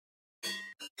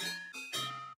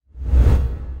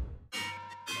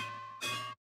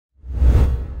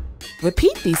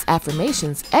Repeat these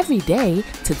affirmations every day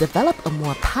to develop a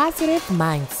more positive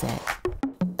mindset.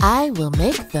 I will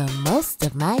make the most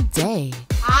of my day.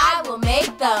 I will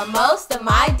make the most of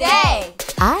my day.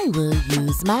 I will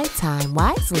use my time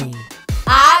wisely.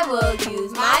 I will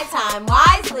use my time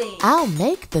wisely. I'll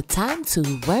make the time to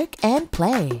work and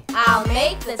play. I'll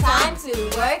make the time to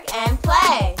work and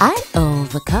play. I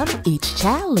overcome each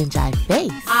challenge I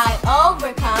face. I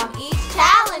overcome each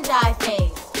challenge I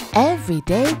face. Every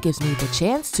day gives me the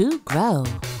chance to grow.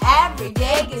 Every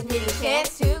day gives me the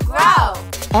chance to grow.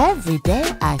 Every day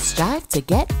I strive to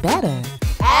get better.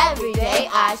 Every day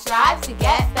I strive to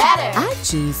get better. I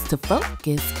choose to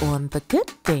focus on the good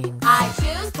things. I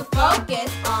choose to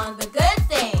focus on the good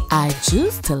things. I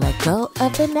choose to let go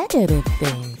of the negative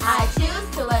things. I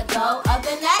choose to let go of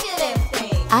the negative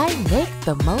things. I make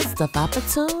the most of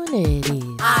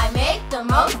opportunities. I make the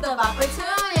most of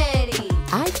opportunities.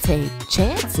 I take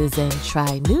chances and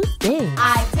try new things.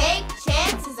 I take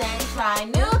chances and try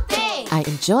new things. I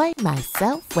enjoy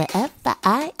myself wherever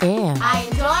I am. I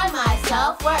enjoy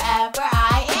myself wherever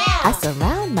I am. I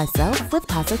surround myself with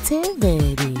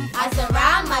positivity. I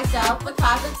surround myself with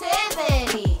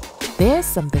positivity. There's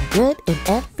something good in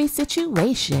every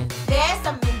situation. There's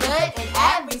something good in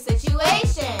every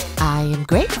situation. I am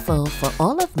grateful for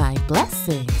all of my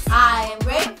blessings. I am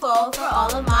grateful for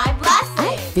all of my blessings.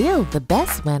 I feel the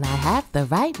best when I have the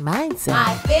right mindset.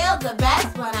 I feel the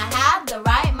best when I have the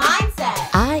right mindset.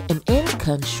 I am in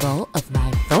control of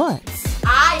my thoughts.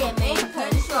 I am in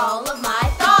control of my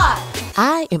thoughts.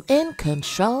 I am in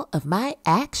control of my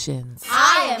actions.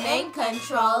 I am in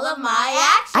control of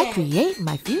my actions. I create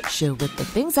my future with the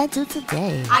things I do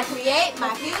today. I create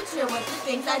my future with the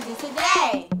things I do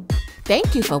today.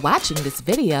 Thank you for watching this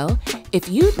video. If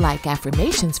you'd like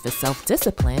affirmations for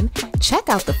self-discipline, check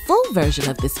out the full version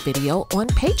of this video on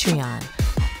Patreon.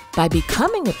 By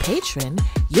becoming a patron,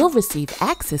 you'll receive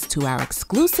access to our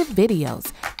exclusive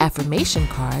videos, affirmation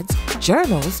cards,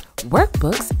 journals,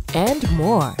 workbooks, and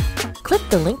more. Click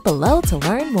the link below to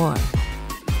learn more.